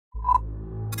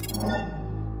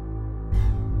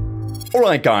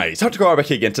Alright guys, TacticalRab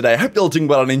back again today. I hope you're all doing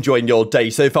well and enjoying your day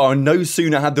so far. And no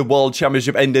sooner had the World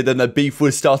Championship ended than the beef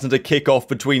was starting to kick off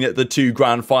between the two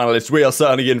grand finalists. We are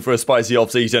certainly in for a spicy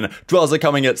off-season. Drazah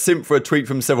coming at Simp for a tweet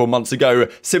from several months ago,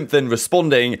 Simp then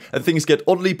responding, and things get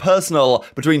oddly personal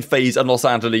between FaZe and Los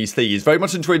Angeles Thieves. Very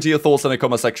much enjoyed your thoughts in the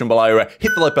comment section below.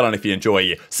 Hit the like button if you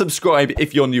enjoy. Subscribe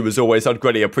if you're new as always, I'd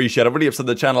greatly appreciate it. Really upset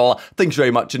the channel. Thanks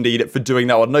very much indeed for doing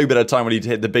that. No better time when you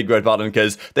hit the big red button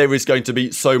because there is going to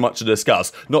be so much to discuss.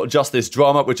 Not just this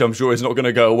drama, which I'm sure is not going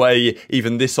to go away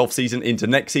even this off-season into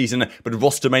next season, but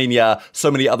Rostermania,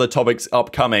 so many other topics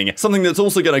upcoming. Something that's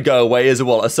also going to go away is,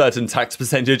 well, a certain tax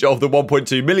percentage of the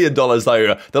 $1.2 million,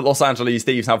 though, that Los Angeles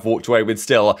Thieves have walked away with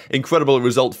still. Incredible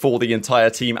result for the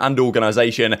entire team and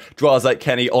organization. Drazah,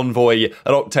 Kenny, Envoy,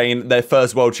 and Octane, their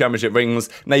first World Championship rings.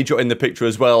 Nature in the picture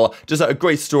as well. Just a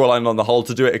great storyline on the whole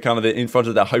to do it kind of in front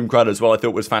of their home crowd as well. I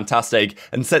thought was fantastic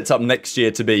and sets up next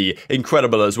year to be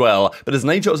incredible as well. But as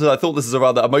Nature says, I thought this is a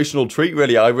rather emotional treat,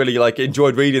 really. I really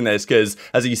enjoyed reading this because,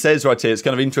 as he says right here, it's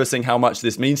kind of interesting how much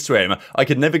this means to him. I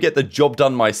could never get the job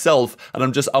done myself, and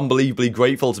I'm just unbelievably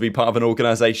grateful to be part of an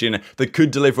organization that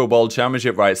could deliver a World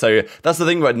Championship, right? So that's the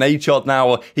thing, right? Nature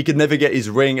now, he could never get his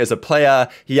ring as a player.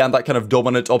 He had that kind of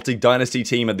dominant OpTic Dynasty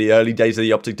team at the early days of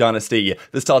the OpTic Dynasty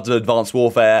that started Advanced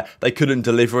Warfare. They couldn't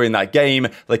deliver in that game.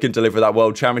 They couldn't deliver that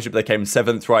World Championship. They came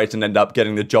 7th, right, and ended up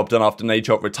getting the job done after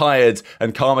Nature retired,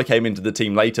 and Karma came into the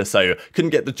team later, so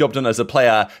couldn't get the job done as a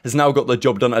player, has now got the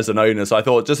job done as an owner. So I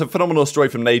thought just a phenomenal story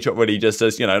from Nature, really, just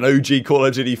as, you know, an OG Call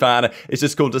of Duty fan. It's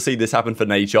just cool to see this happen for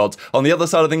Nature. On the other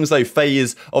side of things, though,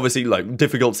 FaZe, obviously,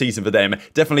 difficult season for them.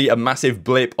 Definitely a massive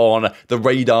blip on the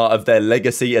radar of their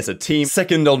legacy as a team.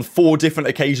 Second on 4 different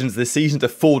occasions this season to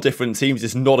 4 different teams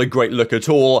is not a great look at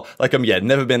all. Yeah,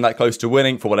 never been that close to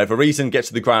winning for whatever reason. Get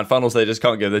to the grand finals, they just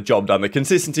can't get the job done. The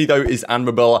consistency, though, is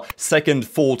admirable. Second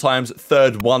 4 times,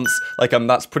 third once.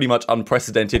 That's pretty much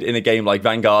unprecedented in a game like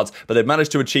Vanguard, but they've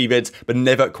managed to achieve it, but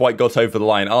never quite got over the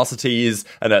line. Arcitys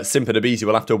and Simp and aBeZy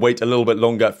will have to wait a little bit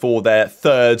longer for their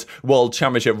 3rd World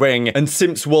Championship ring, and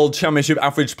Simp's World Championship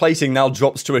average placing now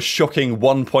drops to a shocking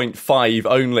 1.5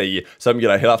 only. So, he'll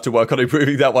have to work on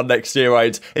improving that one next year,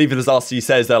 right? Even as RC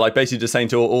says, they're basically just saying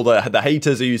to all the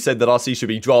haters who said that RC should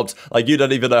be dropped, you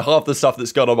don't even know half the stuff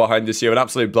that's gone on behind this year. An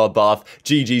absolute bloodbath.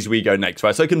 GG's, we go next,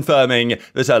 right? So confirming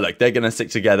that, look, they're going to stick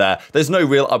together. There's no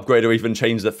real upgrade or even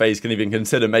change that FaZe can even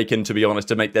consider making, to be honest,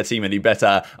 to make their team any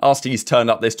better. Arcitys turned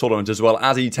up this tournament as well,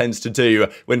 as he tends to do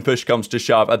when push comes to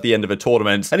shove at the end of a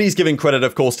tournament. And he's giving credit,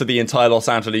 of course, to the entire Los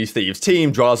Angeles Thieves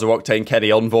team. Drazah, Octane,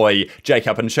 Kenny, Envoy,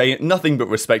 Jacob, and Shane. Nothing but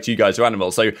respect. You guys are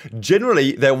animals. So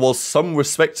generally, there was some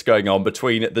respect going on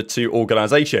between the two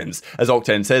organizations. As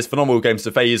Octane says, phenomenal games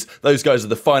to FaZe. Those guys are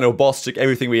the final boss. Took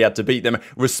everything we had to beat them.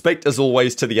 Respect, as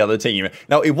always, to the other team.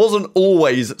 Now, it wasn't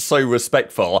always so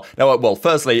respectful. Now, well,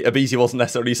 firstly, aBeZy wasn't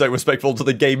necessarily so respectful to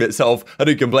the game itself, and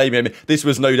who can blame him? This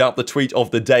was no doubt the tweet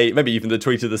of the day, maybe even the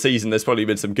tweet of the season. There's probably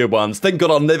been some good ones. Thank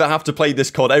God I'll never have to play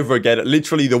this COD ever again.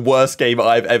 Literally the worst game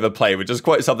I've ever played, which is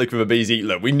quite something from aBeZy.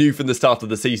 Look, we knew from the start of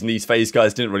the season these FaZe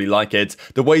guys didn't really like it.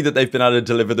 The way that they've been able to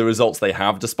deliver the results they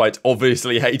have, despite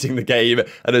obviously hating the game,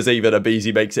 and as even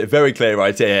aBeZy makes it very clear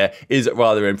right here, is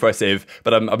rather impressive.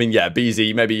 But yeah,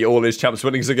 aBeZy, maybe all his champs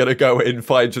winnings are going to go in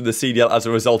fines from the CDL as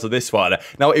a result of this one.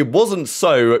 Now, it wasn't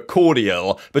so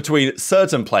cordial between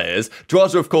certain players.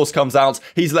 Drazah, of course, comes out.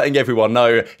 He's letting everyone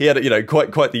know. He had,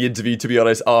 quite the interview, to be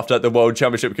honest, after the World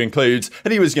Championship concludes,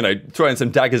 and he was, throwing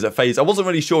some daggers at FaZe. I wasn't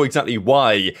really sure exactly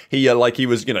why he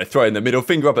was, throwing the middle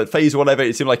finger up at FaZe or whatever.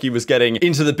 It seemed like he was getting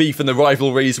into the beef and the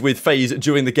rivalries with FaZe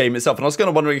during the game itself, and I was kind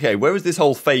of wondering, okay, where is this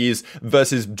whole FaZe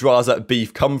versus Drazah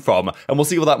beef come from? And we'll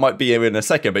see what that might be here in a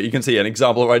second, but you can see an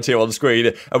example right here on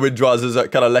screen, and with Drazah's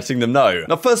kind of letting them know.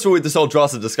 Now, first of all, with this whole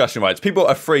Drazah discussion, right, people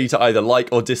are free to either like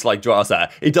or dislike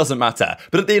Drazah. It doesn't matter.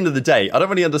 But at the end of the day, I don't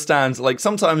really understand,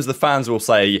 sometimes the fans will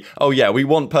say, oh yeah, we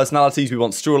want personalities, we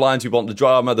want storylines, we want the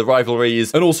drama, the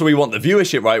rivalries, and also we want the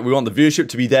viewership, right? We want the viewership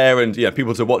to be there and,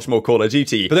 people to watch more Call of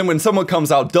Duty. But then when someone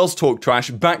comes out, does talk trash,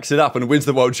 backs it up and wins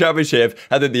the World Championship,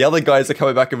 and then the other guys are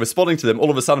coming back and responding to them, all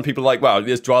of a sudden people are like, wow,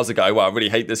 this Drazah guy, wow, I really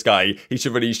hate this guy. He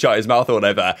should really shut his mouth or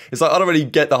whatever. It's I don't really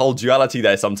get the whole duality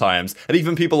there sometimes. And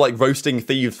even people roasting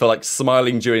Thieves for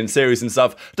smiling during series and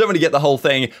stuff. Don't really get the whole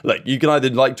thing. Look, you can either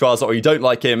like Drazah or you don't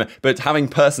like him, but having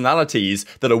personalities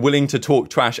that are willing to talk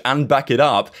trash and back it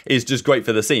up is just great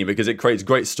for the scene because it creates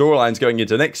great storylines going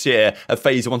into next year.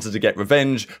 FaZe wanted to get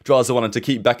revenge. Drazah wanted to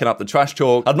keep backing up the trash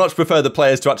talk. I'd much prefer the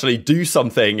players to actually do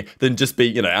something than just be,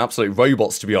 you know, absolute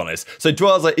robots, to be honest. So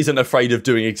Drazah isn't afraid of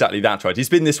doing exactly that, right? He's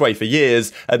been this way for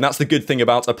years, and that's the good thing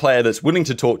about a player that's willing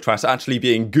to talk trash actually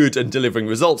being good and delivering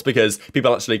results because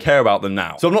people actually care about them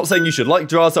now. So I'm not saying you should like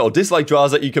Drazah or dislike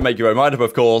Drazah. You can make your own mind up,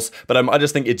 of course, but I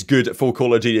just think it's good for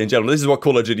Call of Duty in general. This is what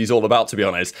Call of Duty is all about, to be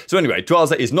honest. So anyway,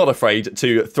 Drazah is not afraid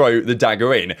to throw the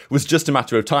dagger in. It was just a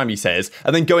matter of time, he says.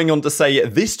 And then going on to say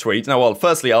this tweet. Now, well,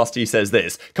 firstly, Arcitys says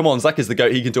this. Come on, Zach is the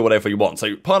GOAT. He can do whatever he wants.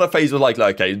 So part of FaZe was like,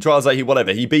 okay, Drazah,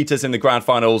 whatever. He beat us in the grand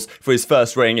finals for his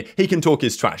first ring. He can talk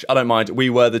his trash. I don't mind. We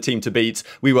were the team to beat.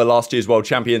 We were last year's world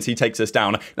champions. He takes us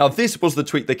down. Now, this was the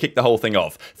tweet that kicked the whole thing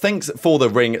off. Thanks for the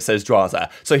ring, says Drazah.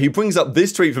 So he brings up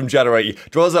this tweet from January.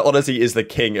 Drazah, honestly, is the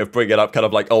king of bringing up kind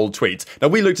of like old tweets. Now,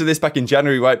 we looked at this back in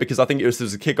January, right? Because I think it was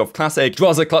a kickoff classic.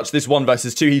 Drazah clutched this 1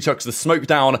 versus 2. He chucks the smoke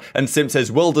down, and Simp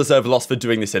says, well-deserved loss for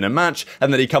doing this in a match.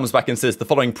 And then he comes back and says the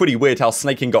following: pretty weird how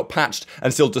Snaking got patched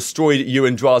and still destroyed you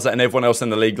and Drazah and everyone else in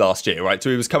the league last year, right? So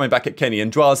he was coming back at Kenny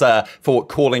and Drazah for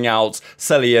calling out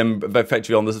Cellium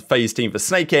effectively on the FaZe team for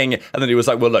snaking. And then he was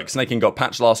like, well, look, Snaking got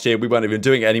patched last year. We weren't even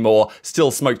doing it anymore.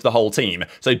 Still smoked the whole team.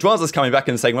 So Drazah's coming back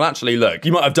and saying, well, actually, look,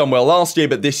 you might have done well last year,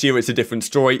 but this year it's a different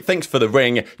story. Thanks for the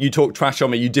ring. You talked trash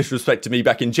on me. You disrespected me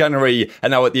back in January.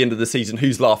 And now at the end of the season,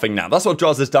 who's laughing now? That's what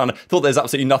Drazah's done. Thought there's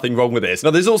absolutely nothing wrong with this.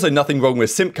 Now, there's also nothing wrong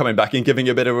with Simp coming back and giving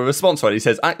a bit of a response, right? He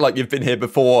says, act like you've been here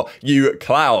before, you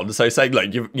clown. So saying,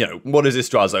 look, you know, what is this,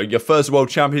 Drazah? Your first world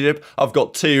championship? I've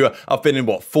got 2. I've been in,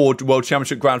 what, 4 world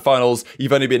championship grand finals?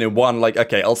 You've only been in 1. Like,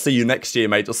 okay, I'll see you next year,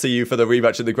 mate. I'll see you for the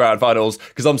rematch in the grand finals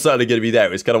because I'm certainly going to be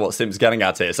there. It's kind of what Simp's getting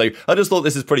at here. So I just thought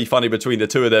this is pretty funny between the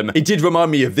two of them. It did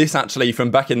remind me of this actually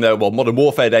from back in the, well, Modern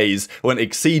Warfare days when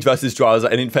Exceed versus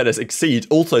Drazah, and in fairness, Exceed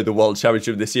also the world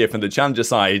championship this year from the challenger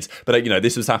side. But, you know,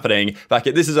 this was happening back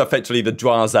at, this is effectively the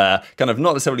Drazah, kind of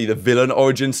not necessarily the villain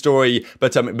origin story,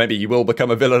 but maybe you will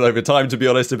become a villain over time, to be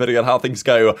honest, depending on how things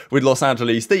go with Los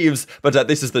Angeles Thieves. But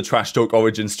this is the trash talk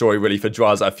origin story really for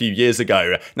Drazah a few years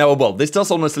ago. Now, well, this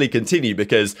does honestly continue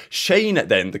because Shane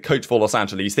then, the coach for Los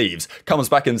Angeles Thieves, comes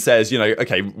back and says, you know,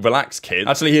 okay, relax, kid.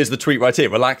 Actually, here's the tweet right here.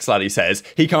 Relax, lad, he says.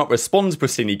 He can't respond,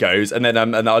 Prestinni goes, and then,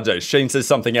 and I don't know, Shane says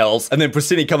something else, and then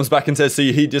Prestinni comes back and says, so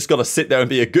he just got to sit there and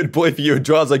be a good boy for you, and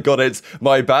Drazah got it,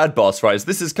 my bad, boss, right? So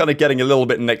this is kind of getting a little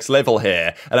bit next level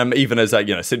here, and even as,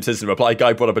 you know, Simp says in reply,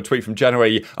 guy brought up a tweet from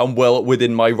January, I'm well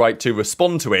within my right to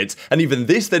respond to it, and even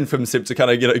this then from Simp to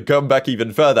kind of, you know, come back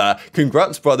even further,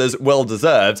 congrats, brothers, well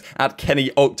deserved, at Kenny,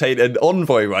 Octane, and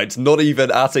Envoy, right? Not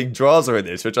even adding Drazah in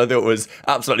this, which I thought was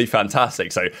absolutely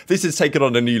fantastic. So this is taken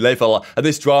on a new level, and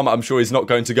this drama, I'm sure, is not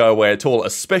going to go away at all,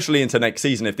 especially into next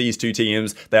season if these two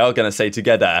teams, they are going to stay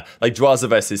together. Like Drazah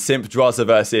versus Simp, Drazah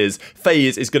versus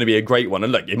FaZe is going to be a great one.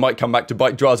 And look, it might come back to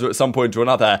bite Drazah at some point or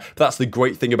another, but that's the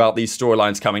great thing about these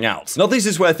storylines coming out. Now, this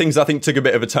is where things, I think, took a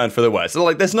bit of a turn for the worse. So,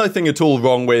 like, there's nothing at all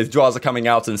wrong with Drazah coming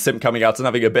out and Simp coming out and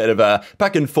having a bit of a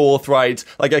back and forth, right?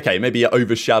 Like, okay, maybe it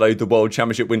overshadowed the World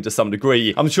Championship win to some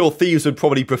degree. I'm sure Thieves would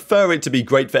probably prefer it to be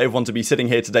great for everyone to be sitting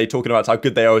here today talking about how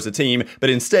good they are as a team, but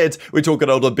instead, we're talking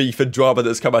all the beef and drama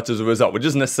that's come out as a result, which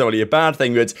isn't necessarily a bad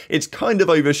thing, but it's kind of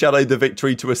overshadowed the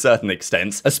victory to a certain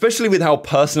extent, especially with how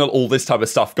personal all this type of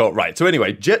stuff got, right? So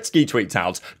anyway, Jetski tweets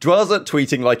out, Drazah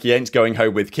tweeting like he ain't going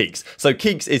home with Keeks. So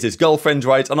Keeks is his girlfriend,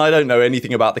 right? And I don't know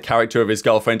anything about the character of his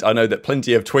girlfriend. I know that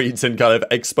plenty of tweets and kind of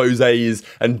exposés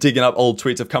and digging up old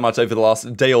tweets have come out over the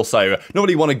last day or so. Not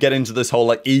really want to get into this whole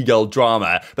like e-girl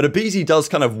drama, but aBeZy does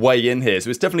kind of weigh in here, so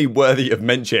it's definitely worthy of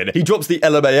mention. He drops the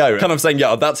LMAO, kind of saying,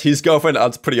 yeah, that's his girlfriend,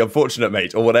 that's pretty unfortunate,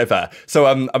 mate, or whatever. So,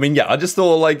 I mean, yeah, I just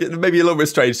thought, like, maybe a little bit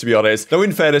strange, to be honest. Though,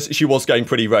 in fairness, she was going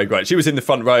pretty rogue, right? She was in the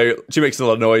front row, she makes a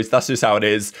lot of noise, that's just how it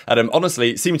is, and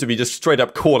honestly, seemed to be just straight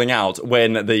up calling out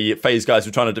when the FaZe guys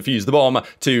were trying to defuse the bomb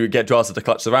to get Drazah to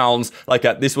clutch the rounds, like,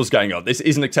 this was going on. This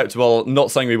isn't acceptable,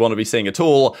 not something we want to be seeing at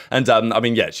all, and, I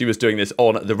mean, yeah, she was doing this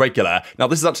on the regular. Now,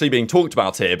 this is actually being talked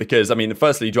about here, because, I mean,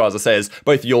 firstly, Drazah says,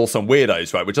 both of you all some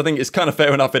weirdos, right? Which I think is kind of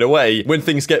fair enough in a way, when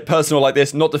things get personal like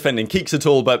this, not defending Keeks at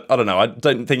all, but I don't know, I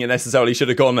don't think it necessarily should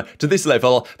have gone to this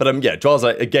level, but yeah,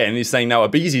 Drazah, again, is saying now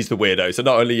aBeZy's the weirdo, so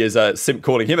not only is Simp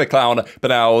calling him a clown, but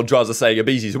now Drazah saying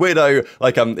aBeZy's a weirdo,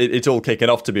 like, it's all kicking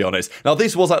off, to be honest. Now,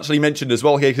 this was actually mentioned as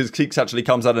well here, because Keeks actually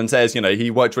comes out and says, you know,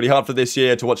 he worked really hard for this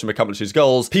year to watch him accomplish his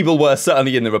goals. People were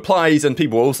certainly in the replies, and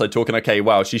people were also talking, okay,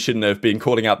 wow, she shouldn't have been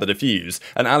calling out the defuse,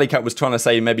 and Alleycat was trying to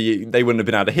say maybe they wouldn't have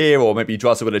been able to hear, or maybe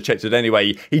Drazah would have checked it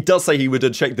anyway. He does say he would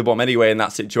have checked the bomb anyway in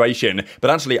that situation, fine.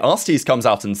 But actually, Arcitys comes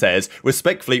out and says,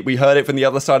 respectfully, we heard it from the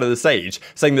other side of the stage,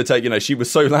 saying that, you know, she was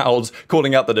so loud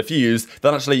calling out the defuse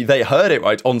that actually they heard it,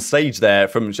 right, on stage there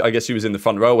from, I guess she was in the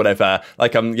front row or whatever.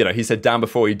 Like, you know, he said damn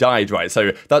before he died, right?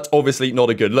 So that's obviously not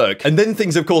a good look. And then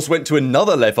things, of course, went to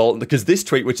another level because this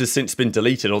tweet, which has since been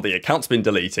deleted, or the account's been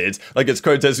deleted, like it's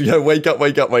quote says, yo, wake up,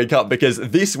 wake up, wake up, because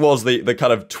this was the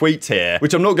kind of tweet here,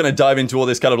 which I'm not going to dive into all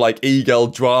this kind of like e-girl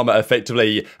drama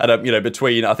effectively, and you know,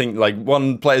 between, I think, like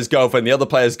one player's girlfriend, the other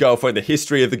player's girlfriend, the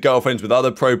history of the girlfriends with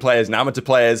other pro players and amateur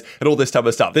players, and all this type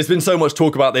of stuff. There's been so much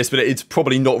talk about this, but it's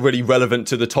probably not really relevant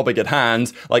to the topic at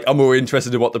hand. Like, I'm more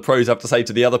interested in what the pros have to say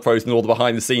to the other pros and all the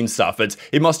behind the scenes stuff, but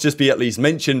it must just be at least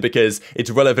mentioned because it's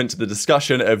relevant to the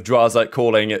discussion of Drazah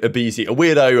calling aBeZy a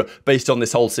weirdo based on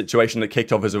this whole situation that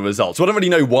kicked off as a result. So I don't really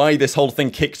know why this whole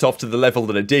thing kicked off to the level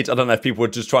that it did. I don't know if people were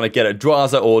just trying to get at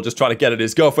Drazah or just trying to get at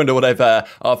his girlfriend or whatever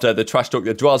after the trash talk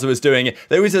that Drazah was doing.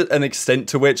 There is an extent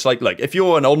to which, like, look, if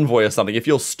you're an Envoy or something, if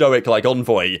you're stoic like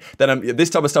Envoy, then this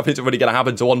type of stuff isn't really going to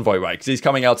happen to Envoy, right? Because he's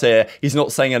coming out here, he's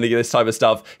not saying any of this type of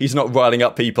stuff, he's not riling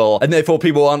up people, and therefore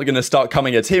people aren't going to start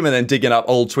coming at him and then digging up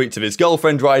old tweets of his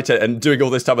girlfriend, right, and doing all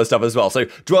this type of stuff as well. So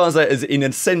Drazah has, in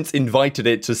a sense, invited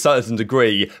it to a certain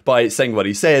degree by saying what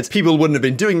he said. People wouldn't have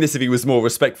been doing this if he was more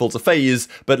respectful to FaZe,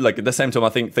 but look, at the same time, I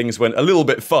think things went a little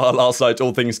bit far last night,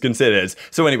 all things considered.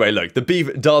 So anyway, look, the beef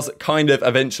does kind of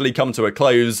eventually come to a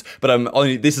close, but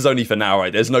this is only for now,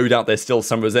 right? There's no doubt there's still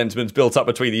some resentment built up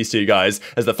between these two guys.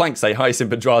 As the flanks say, hi,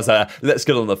 Simp and Drazah, let's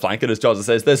get on the flank. And as Drazah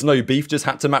says, there's no beef, just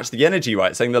had to match the energy,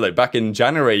 right? Saying that, look, back in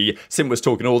January, Simp was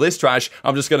talking all this trash.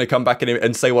 I'm just going to come back in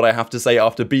and say what I have to say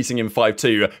after beating him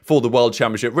 5-2 for the World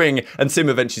Championship ring. And Simp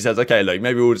eventually says, okay, look,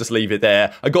 maybe we'll just leave it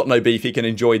there. I got no beef. He can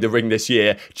enjoy the ring this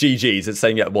year. GG's. It's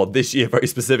saying, yeah, well, this year very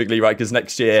specifically, right? Because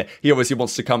next year, he obviously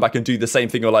wants to come back and do the same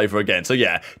thing all over again. So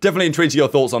yeah, definitely intrigued to your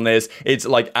thoughts on this. It's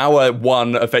like hour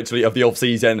one, effectively, of the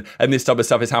off-season, and this type of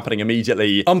stuff is happening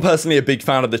immediately. I'm personally a big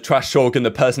fan of the trash talk and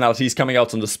the personalities coming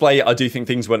out on display. I do think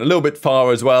things went a little bit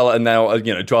far as well, and now,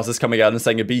 you know, Drazah's coming out and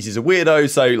saying aBeZy's a weirdo,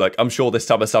 so, like, I'm sure this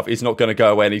type of stuff is not going to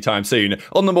go away anytime soon.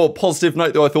 On the more positive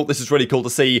note, though, I thought this was really cool to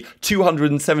see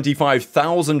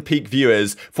 275,000 peak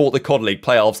viewers for the COD League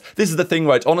playoffs. This is the thing,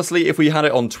 right? Honestly, if we had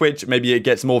it on Twitch, maybe it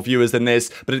gets more viewers than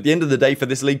this, but at the end of the day, for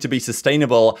this league to be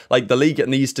sustainable, like, the league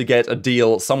needs to get a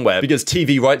deal somewhere, because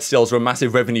TV rights sales are a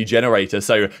massive revenue generator,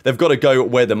 so they've got to go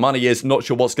where the money is. Not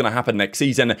sure what's going to happen next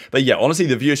season, but yeah, honestly,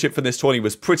 the viewership for this tourney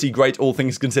was pretty great, all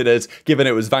things considered, given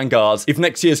it was Vanguard. If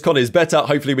next year's COD is better,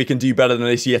 hopefully we can do better than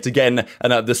this yet again,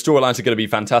 and the storylines are going to be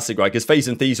fantastic, right? Because FaZe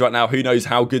and Thieves right now, who knows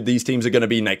how good these teams are going to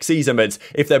be next season, but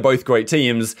if they're both great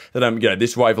teams, then you know,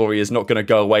 this rivalry is not going to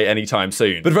go away anytime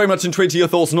soon. But very much intrigued to your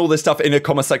thoughts on all this stuff in the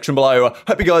comment section below.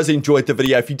 Hope you guys enjoyed the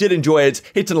video. If you did enjoy it,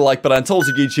 hit the like button. Told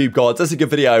you YouTube gods, that's a good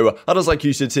video. Others like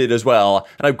you should see it as well,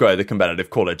 and I grow the competitive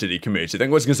Call of Duty community. Thank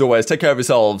you for watching as always. Take care of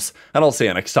yourselves, and I'll see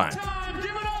you next time.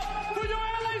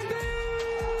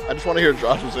 I just want to hear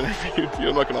Josh's interview, dude.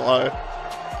 I'm not gonna lie.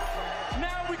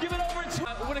 Now we give it over to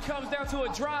when it comes down to a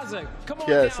Drazah. Come on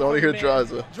yes, down, I want to hear man.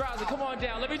 Drazah. Drazah, come on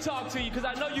down. Let me talk to you because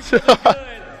I know you feel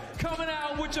good. Coming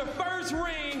out with your first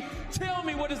ring. Tell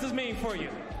me, what does this mean for you?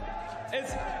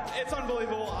 It's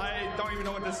unbelievable. I don't even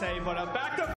know what to say, but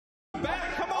back to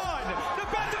back. Come on, the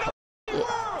best of the world.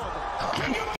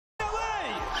 LA.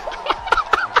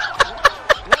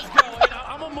 Let's go. And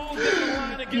I'm gonna move down the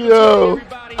line and give it to Yo.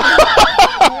 everybody.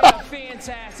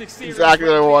 Fantastic series. Exactly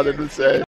what I wanted to say.